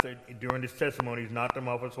 During his testimony, he's knocked him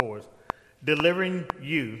off his horse. Delivering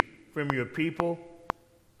you from your people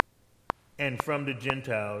and from the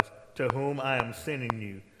Gentiles, to whom I am sending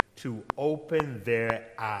you, to open their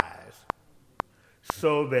eyes,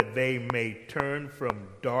 so that they may turn from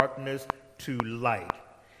darkness to light,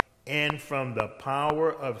 and from the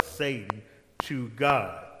power of Satan to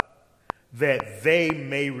God, that they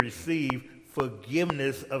may receive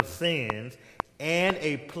forgiveness of sins and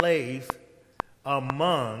a place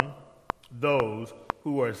among those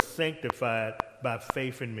who are sanctified by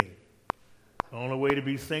faith in me. The only way to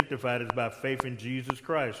be sanctified is by faith in Jesus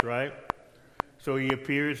Christ, right? So he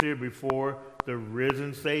appears here before the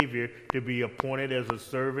risen Savior to be appointed as a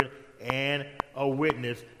servant and a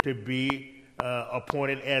witness, to be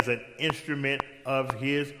appointed as an instrument of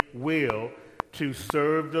his will, to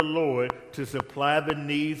serve the Lord, to supply the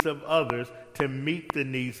needs of others, to meet the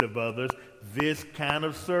needs of others. This kind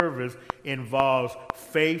of service involves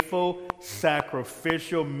faithful,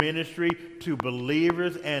 sacrificial ministry to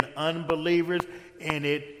believers and unbelievers, and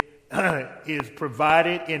it is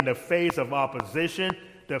provided in the face of opposition,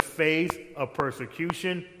 the face of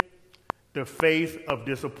persecution, the face of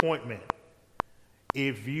disappointment.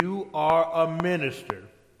 If you are a minister,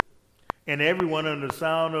 and everyone under the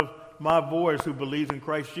sound of my voice who believes in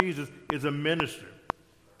Christ Jesus is a minister,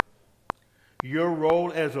 your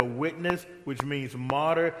role as a witness, which means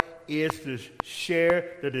martyr, is to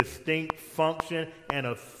share the distinct function and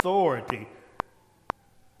authority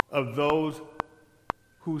of those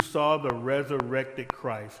who saw the resurrected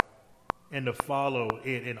Christ, and to follow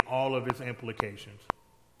it in all of its implications.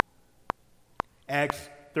 Acts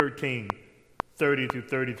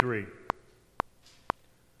 13:30-33.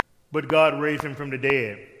 But God raised him from the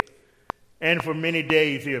dead, and for many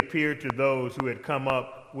days he appeared to those who had come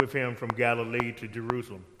up with him from Galilee to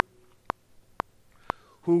Jerusalem,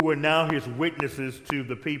 who were now his witnesses to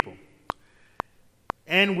the people.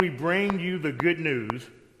 And we bring you the good news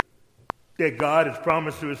that God has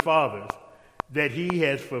promised to his fathers, that he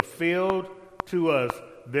has fulfilled to us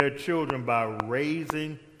their children by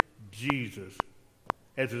raising Jesus,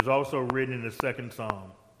 as is also written in the second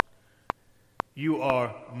Psalm. You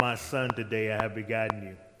are my son, today I have begotten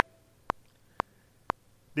you.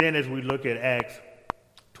 Then as we look at Acts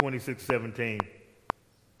 26:17,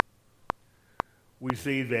 we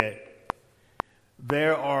see that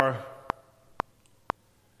there are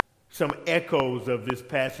some echoes of this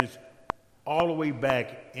passage all the way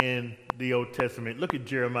back in the Old Testament. Look at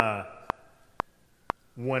Jeremiah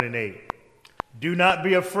 1:8. Do not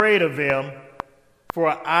be afraid of them, for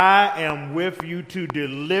I am with you to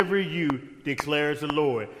deliver you, declares the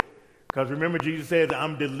Lord. Because remember, Jesus says,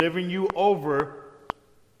 I'm delivering you over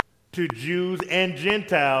to Jews and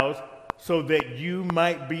Gentiles so that you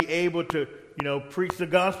might be able to, preach the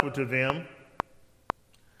gospel to them.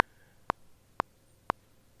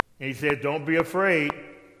 And he says, don't be afraid,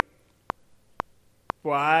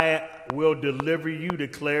 for I will deliver you,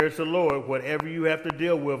 declares the Lord. Whatever you have to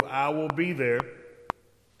deal with, I will be there,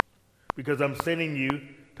 because I'm sending you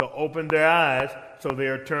to open their eyes so they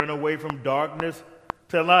are turned away from darkness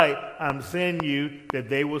to light. I'm sending you that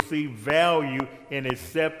they will see value in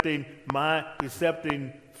accepting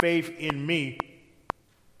faith in me,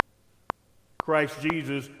 Christ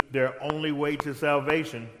Jesus, their only way to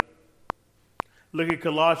salvation. Look at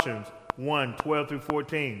Colossians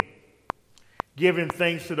 1:12-14. Giving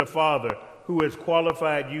thanks to the Father who has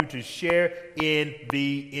qualified you to share in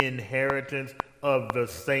the inheritance of the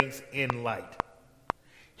saints in light.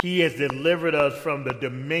 He has delivered us from the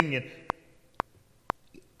dominion.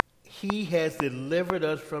 He has delivered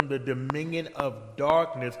us from the dominion of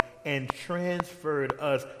darkness and transferred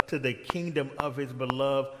us to the kingdom of his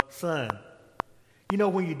beloved Son.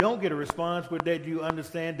 When you don't get a response with that, you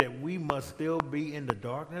understand that we must still be in the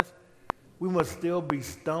darkness. We must still be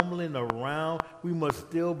stumbling around. We must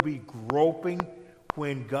still be groping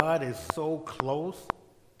when God is so close.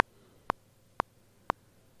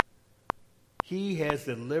 He has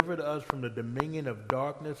delivered us from the dominion of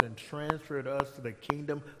darkness and transferred us to the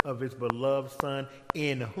kingdom of his beloved Son,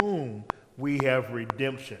 in whom we have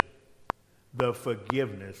redemption, the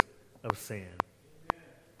forgiveness of sin.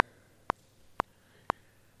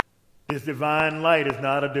 This divine light is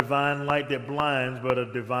not a divine light that blinds, but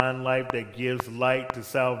a divine light that gives light to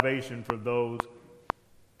salvation for those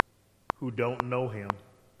who don't know him.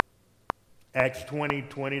 Acts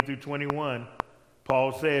 20:20-21,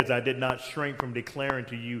 Paul says, I did not shrink from declaring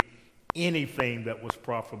to you anything that was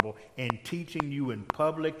profitable, and teaching you in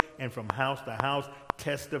public and from house to house,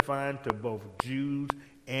 testifying to both Jews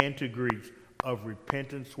and to Greeks of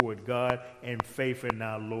repentance toward God and faith in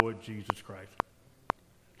our Lord Jesus Christ.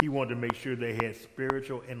 He wanted to make sure they had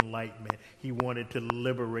spiritual enlightenment. He wanted to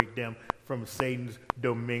liberate them from Satan's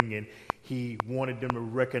dominion. He wanted them to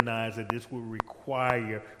recognize that this would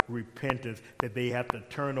require repentance, that they have to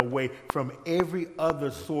turn away from every other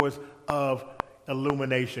source of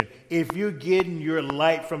illumination. If you're getting your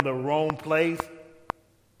light from the wrong place,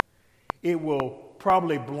 it will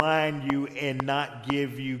probably blind you and not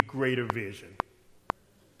give you greater vision.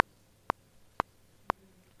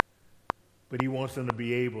 But he wants them to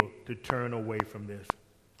be able to turn away from this.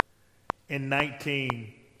 In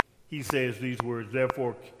 19, he says these words,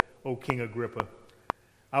 "Therefore, O King Agrippa,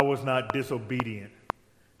 I was not disobedient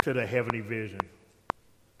to the heavenly vision."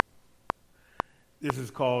 This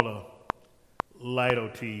is called a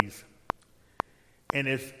litotes. And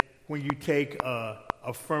it's when you take an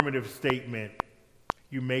affirmative statement,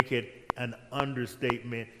 you make it an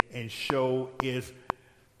understatement and show its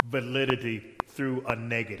validity through a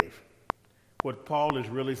negative. What Paul is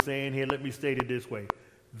really saying here, let me state it this way.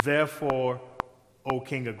 Therefore, O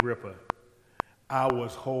King Agrippa, I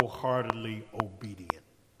was wholeheartedly obedient.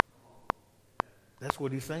 That's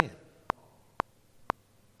what he's saying.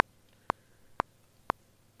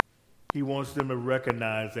 He wants them to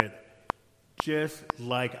recognize that just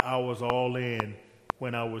like I was all in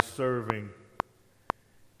when I was serving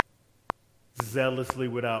zealously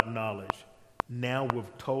without knowledge, now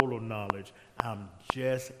with total knowledge, I'm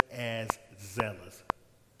just as zealous.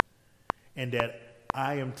 And that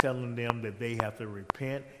I am telling them that they have to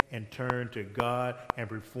repent and turn to God and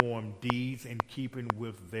perform deeds in keeping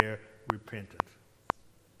with their repentance.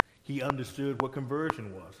 He understood what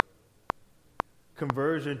conversion was.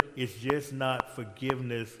 Conversion is just not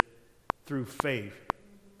forgiveness through faith,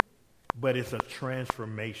 but it's a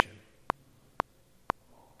transformation.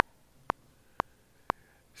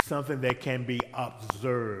 Something that can be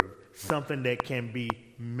observed, something that can be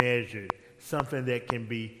measured, something that can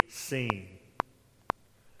be seen.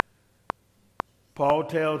 Paul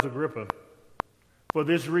tells Agrippa, "For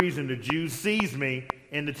this reason the Jews seized me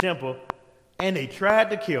in the temple and they tried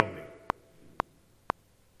to kill me."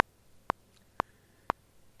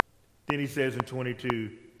 Then he says in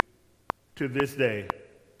 22, "To this day,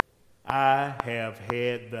 I have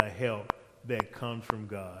had the help that comes from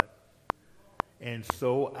God. And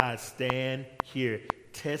so I stand here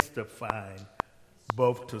testifying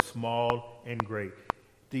both to small and great."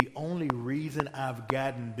 The only reason I've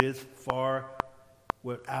gotten this far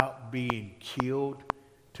without being killed,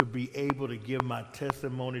 to be able to give my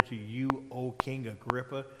testimony to you, O King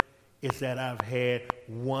Agrippa, is that I've had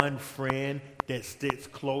one friend that sticks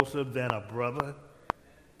closer than a brother.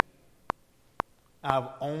 I've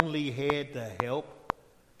only had the help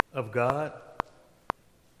of God,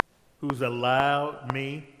 who's allowed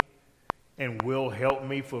me and will help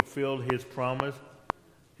me fulfill his promise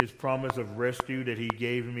of rescue that he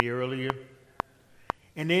gave me earlier.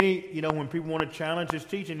 And then he, when people want to challenge his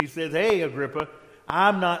teaching, he says, "Hey, Agrippa,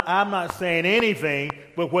 I'm not saying anything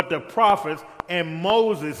but what the prophets and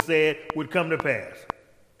Moses said would come to pass."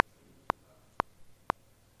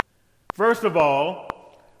 First of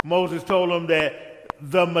all, Moses told him that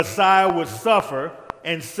the Messiah would suffer,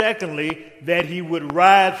 and secondly, that he would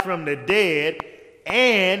rise from the dead,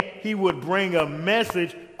 and he would bring a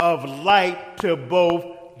message of light to both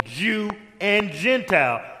Jew and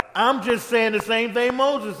Gentile. I'm just saying the same thing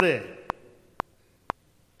Moses said.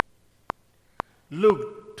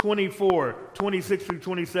 Luke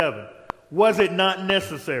 24:26-27. Was it not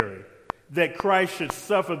necessary that Christ should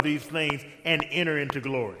suffer these things and enter into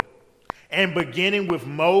glory? And beginning with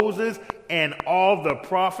Moses and all the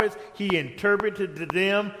prophets, he interpreted to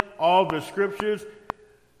them all the scriptures,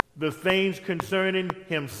 the things concerning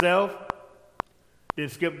himself. Then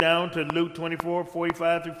skip down to Luke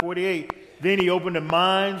 24:45-48. Then he opened their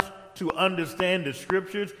minds to understand the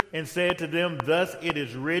scriptures and said to them, "Thus it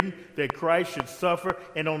is written that Christ should suffer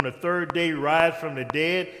and on the third day rise from the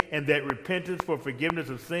dead, and that repentance for forgiveness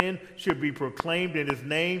of sin should be proclaimed in his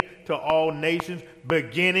name to all nations,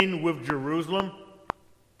 beginning with Jerusalem.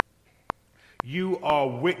 You are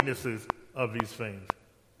witnesses of these things."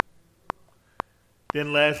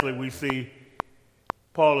 Then lastly, we see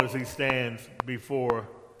Paul as he stands before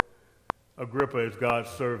Agrippa as God's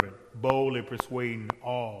servant, boldly persuading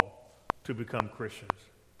all to become Christians.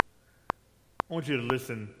 I want you to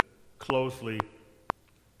listen closely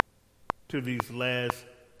to these last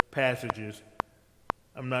passages.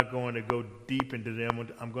 I'm not going to go deep into them.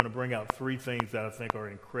 I'm going to bring out three things that I think are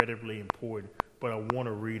incredibly important, but I want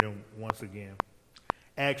to read them once again.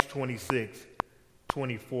 Acts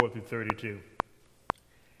 26:24-32.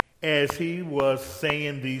 As he was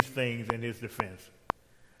saying these things in his defense,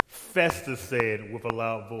 Festus said with a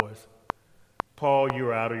loud voice, Paul,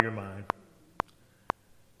 you're out of your mind.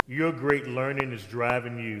 Your great learning is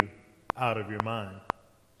driving you out of your mind.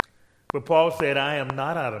 But Paul said, I am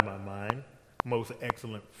not out of my mind, most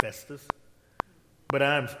excellent Festus, but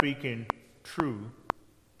I am speaking true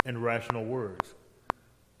and rational words.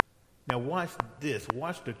 Now watch this.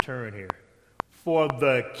 Watch the turn here. For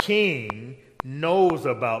the king knows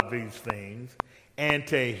about these things, and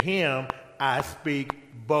to him I speak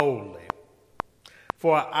boldly.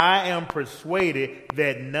 For I am persuaded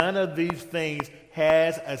that none of these things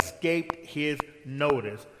has escaped his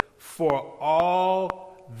notice, for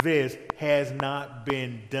all this has not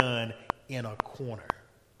been done in a corner.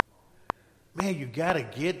 Man, you got to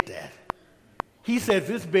get that. He says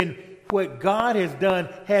it's been, what God has done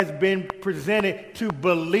has been presented to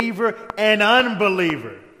believer and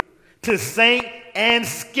unbeliever, to saint and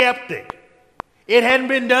skeptic. It hadn't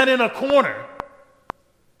been done in a corner.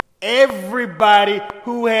 Everybody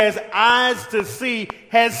who has eyes to see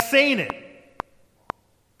has seen it.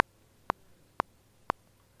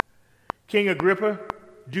 King Agrippa,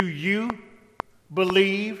 do you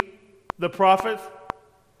believe the prophets?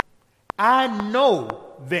 I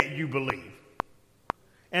know that you believe.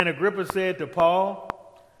 And Agrippa said to Paul,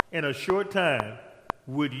 in a short time,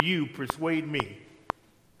 would you persuade me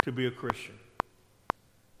to be a Christian?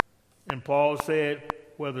 And Paul said,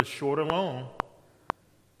 whether short or long,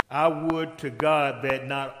 I would to God that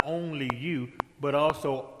not only you, but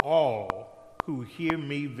also all who hear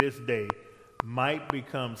me this day might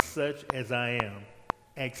become such as I am,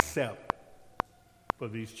 except for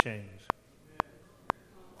these chains.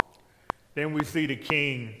 Then we see the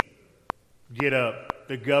king get up,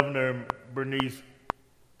 the governor Bernice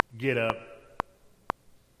get up.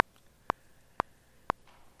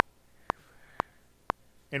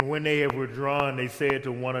 And when they have withdrawn, they said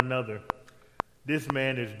to one another, this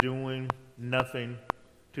man is doing nothing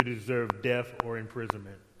to deserve death or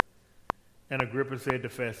imprisonment. And Agrippa said to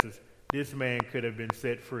Festus, this man could have been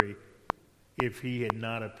set free if he had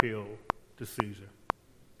not appealed to Caesar.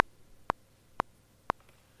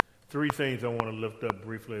 Three things I want to lift up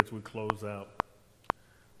briefly as we close out.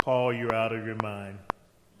 Paul, you're out of your mind.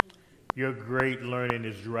 Your great learning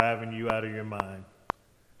is driving you out of your mind.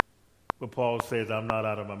 But Paul says, I'm not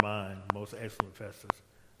out of my mind, most excellent Festus,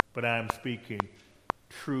 but I am speaking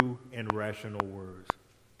true and rational words.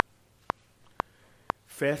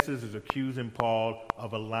 Festus is accusing Paul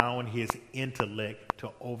of allowing his intellect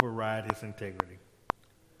to override his integrity.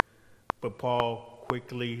 But Paul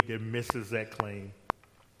quickly dismisses that claim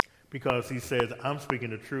because he says, I'm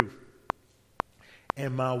speaking the truth.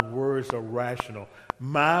 And my words are rational.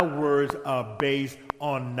 My words are based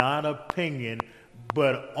on not opinion,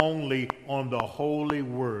 but only on the holy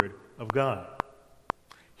word of God.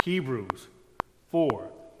 Hebrews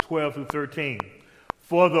 4:12-13.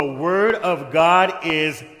 For the word of God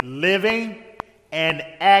is living and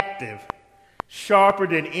active, sharper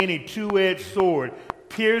than any two-edged sword,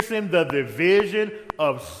 piercing the division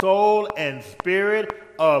of soul and spirit,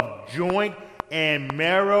 of joint and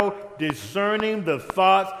marrow, discerning the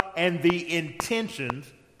thoughts and the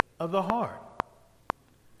intentions of the heart.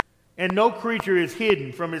 And no creature is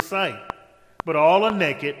hidden from his sight, but all are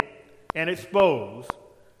naked and exposed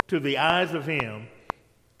to the eyes of him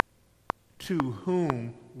to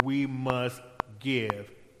whom we must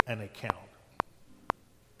give an account.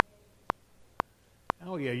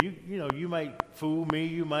 Oh yeah, you might fool me,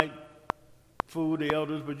 you might fool the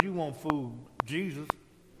elders, but you won't fool Jesus.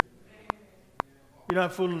 You're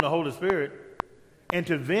not fooling the Holy Spirit. And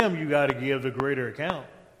to them you got to give the greater account.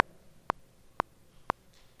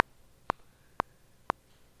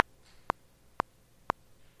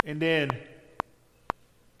 And then,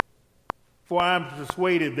 for I am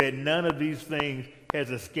persuaded that none of these things has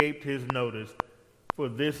escaped his notice, for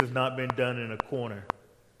this has not been done in a corner.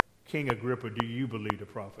 King Agrippa, do you believe the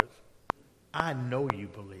prophets? I know you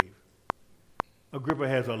believe. Agrippa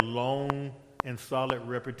has a long and solid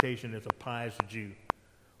reputation as a pious Jew.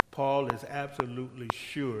 Paul is absolutely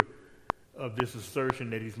sure of this assertion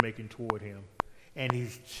that he's making toward him. And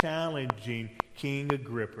he's challenging King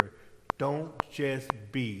Agrippa, don't just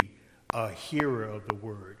be a hearer of the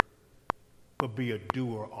word, but be a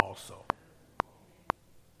doer also.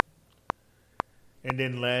 And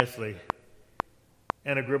then lastly,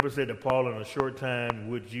 and Agrippa said to Paul, in a short time,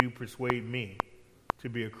 would you persuade me to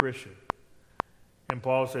be a Christian? And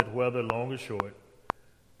Paul said, whether long or short,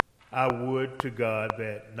 I would to God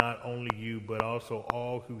that not only you, but also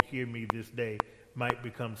all who hear me this day might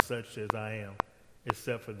become such as I am,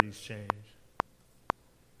 except for these chains.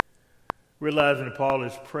 Realizing that Paul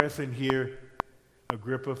is pressing here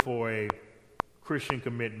Agrippa for a Christian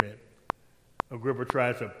commitment, Agrippa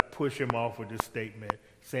tries to push him off with this statement,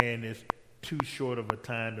 saying it's too short of a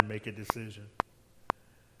time to make a decision.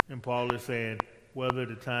 And Paul is saying, whether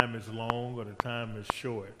the time is long or the time is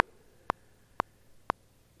short,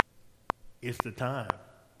 it's the time.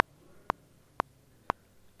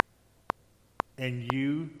 And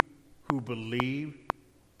you who believe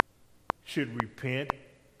should repent,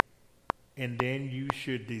 and then you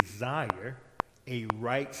should desire a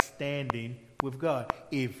right standing with God.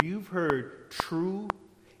 If you've heard true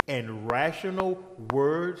and rational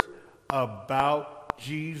words about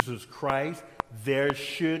Jesus Christ, there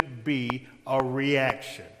should be a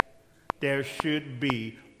reaction. There should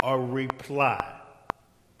be a reply.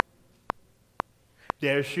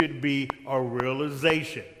 There should be a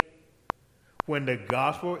realization. When the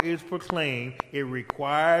gospel is proclaimed, it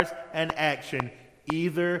requires an action,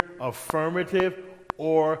 either affirmative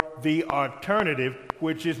or the alternative,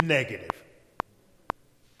 which is negative.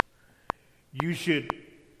 You should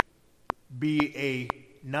be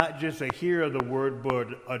not just a hearer of the word, but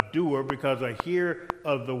a doer, because a hearer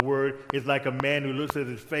of the word is like a man who looks at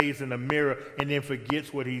his face in a mirror and then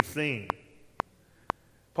forgets what he's seen.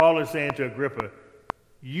 Paul is saying to Agrippa,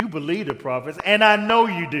 you believe the prophets, and I know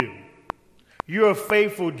you do. You're a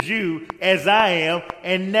faithful Jew, as I am,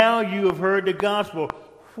 and now you have heard the gospel.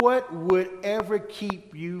 What would ever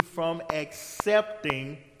keep you from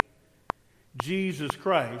accepting Jesus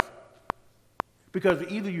Christ? Because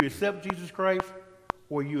either you accept Jesus Christ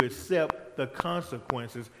or you accept the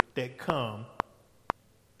consequences that come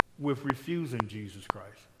with refusing Jesus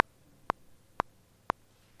Christ.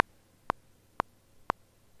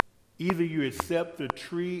 Either you accept the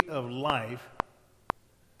tree of life,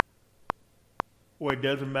 or it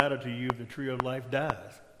doesn't matter to you if the tree of life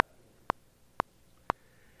dies.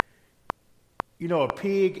 You know, a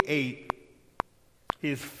pig ate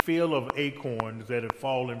his fill of acorns that had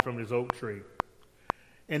fallen from his oak tree.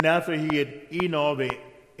 And after he had eaten all the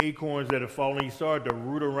acorns that had fallen, he started to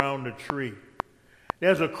root around the tree.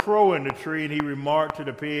 There's a crow in the tree, and he remarked to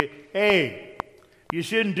the pig, hey, you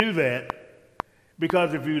shouldn't do that,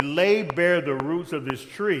 because if you lay bare the roots of this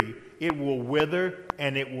tree, it will wither,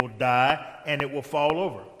 and it will die, and it will fall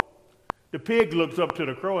over. The pig looks up to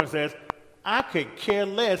the crow and says, I could care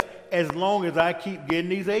less as long as I keep getting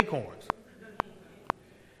these acorns.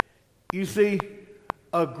 You see,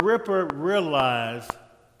 Agrippa realized,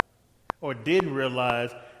 or didn't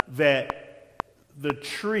realize, that the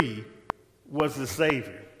tree was the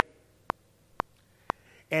Savior.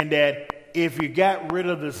 And that if you got rid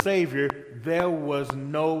of the Savior, there was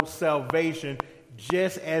no salvation,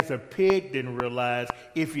 just as a pig didn't realize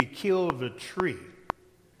if you kill the tree,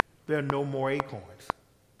 there are no more acorns.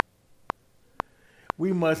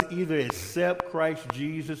 We must either accept Christ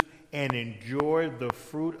Jesus and enjoy the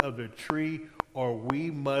fruit of the tree, or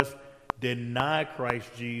we must deny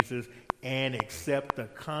Christ Jesus and accept the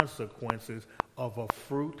consequences of a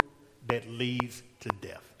fruit that leads to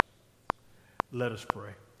death. Let us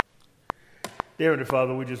pray. Dear Heavenly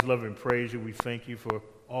Father, we just love and praise you. We thank you for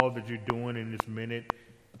all that you're doing in this minute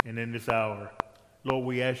and in this hour. Lord,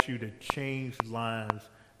 we ask you to change lives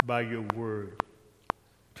by your word.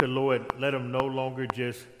 To, Lord, let them no longer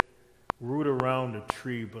just root around the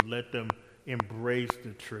tree, but let them embrace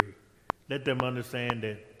the tree. Let them understand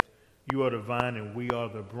that you are the vine and we are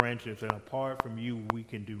the branches, and apart from you, we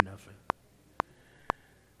can do nothing.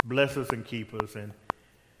 Bless us and keep us, and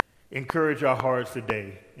encourage our hearts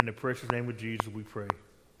today. In the precious name of Jesus, we pray.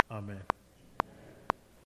 Amen.